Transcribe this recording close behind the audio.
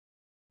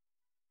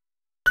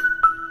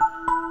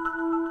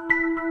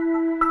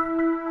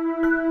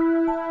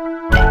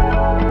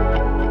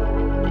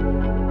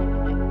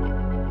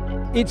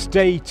It's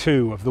day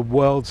 2 of the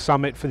World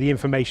Summit for the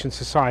Information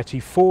Society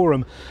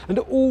Forum, and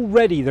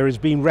already there has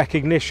been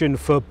recognition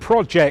for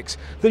projects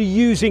that are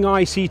using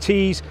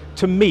ICTs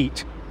to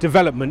meet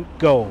development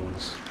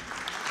goals.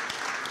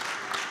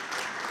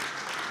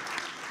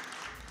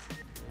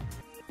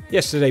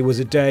 Yesterday was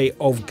a day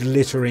of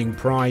glittering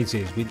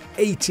prizes, with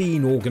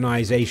 18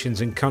 organisations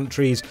and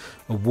countries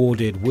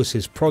awarded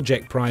WSIS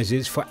project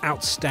prizes for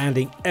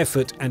outstanding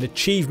effort and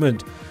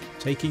achievement.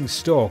 Taking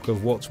stock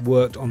of what's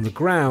worked on the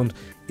ground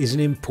is an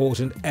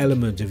important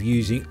element of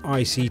using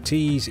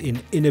ICTs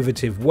in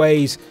innovative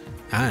ways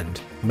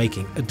and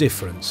making a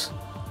difference.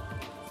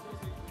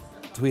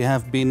 We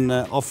have been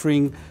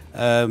offering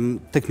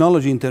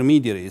technology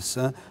intermediaries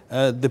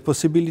the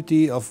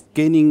possibility of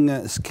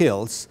gaining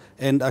skills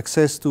and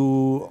access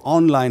to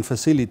online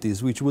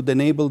facilities which would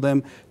enable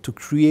them to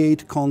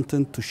create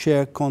content, to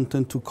share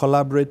content, to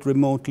collaborate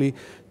remotely,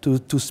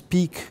 to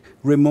speak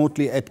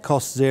remotely at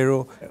cost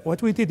zero.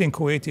 What we did in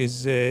Kuwait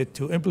is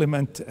to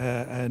implement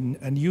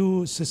a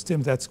new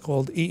system that's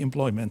called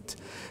e-employment.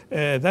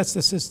 That's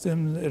the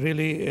system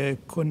really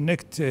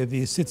connect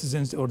the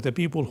citizens or the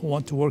people who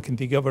want to work in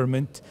the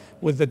government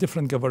with the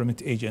different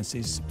government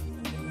agencies.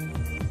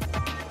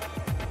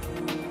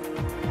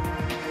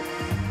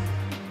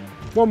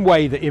 One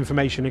way that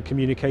information and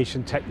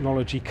communication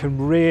technology can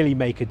really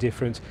make a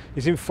difference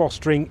is in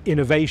fostering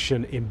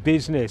innovation in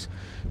business.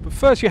 But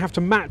first you have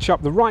to match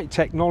up the right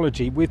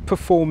technology with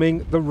performing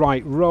the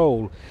right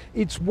role.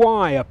 It's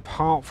why,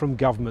 apart from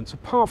governments,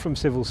 apart from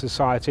civil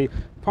society,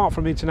 apart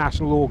from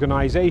international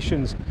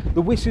organisations,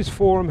 the WSIS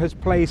Forum has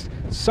placed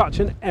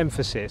such an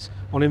emphasis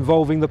on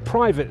involving the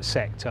private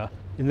sector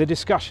in the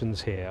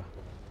discussions here.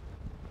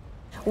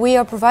 We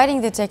are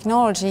providing the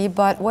technology,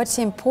 but what's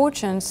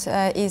important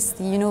is,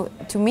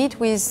 to meet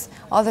with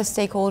other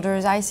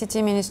stakeholders,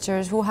 ICT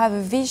ministers who have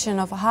a vision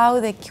of how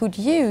they could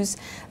use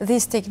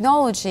this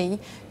technology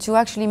to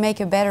actually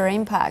make a better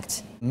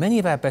impact. Many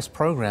of our best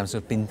programs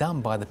have been done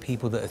by the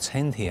people that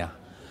attend here,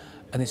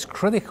 and it's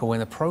critical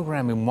when a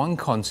program in one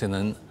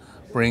continent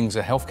brings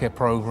a healthcare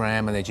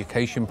program, an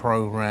education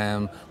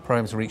program,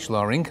 programs to reach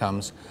lower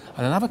incomes,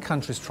 and another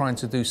country is trying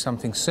to do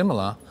something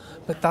similar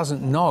but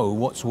doesn't know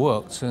what's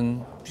worked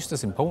and, just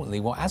as importantly,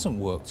 what hasn't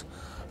worked.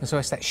 And so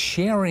it's that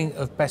sharing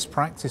of best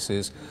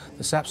practices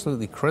that's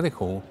absolutely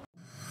critical.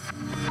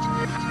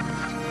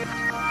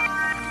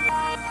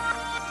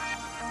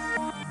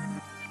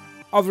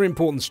 Other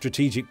important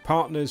strategic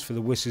partners for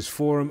the WSIS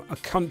Forum are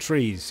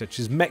countries such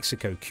as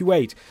Mexico,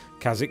 Kuwait,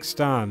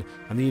 Kazakhstan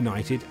and the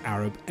United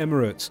Arab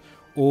Emirates.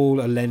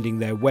 All are lending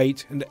their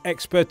weight and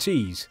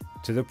expertise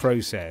to the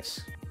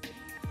process.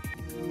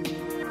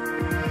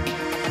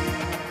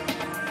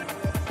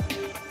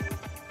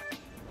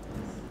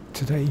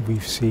 Today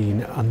we've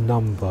seen a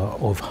number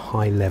of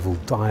high-level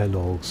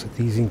dialogues.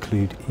 These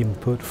include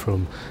input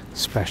from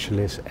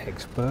specialist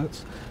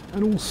experts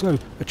and also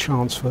a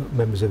chance for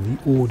members of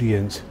the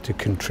audience to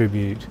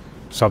contribute.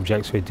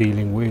 Subjects we're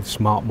dealing with: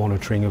 smart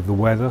monitoring of the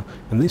weather,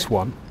 and this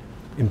one,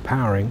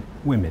 empowering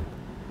women.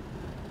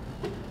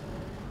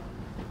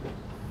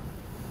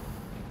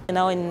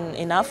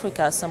 In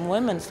Africa, some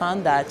women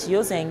found that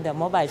using the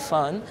mobile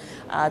phone,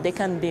 they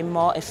can be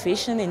more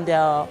efficient in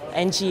their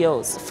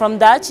NGOs. From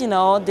that,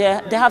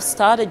 they have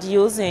started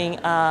using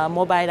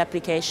mobile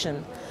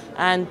application.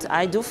 And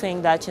I do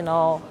think that,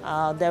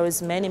 there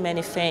is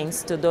many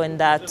things to do in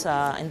that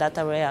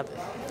area.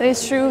 It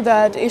is true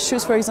that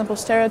issues, for example,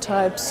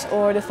 stereotypes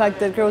or the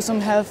fact that girls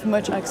don't have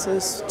much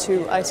access to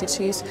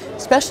ICTs,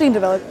 especially in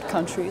developed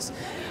countries,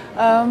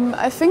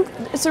 I think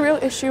it's a real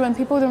issue and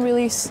people don't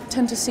really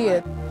tend to see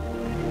it.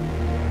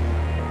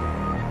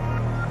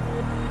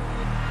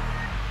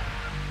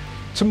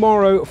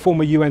 Tomorrow,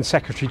 former UN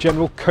Secretary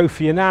General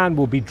Kofi Annan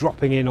will be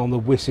dropping in on the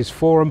WSIS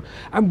Forum,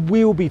 and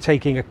we'll be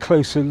taking a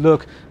closer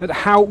look at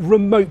how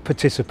remote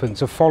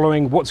participants are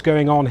following what's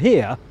going on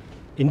here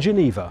in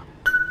Geneva.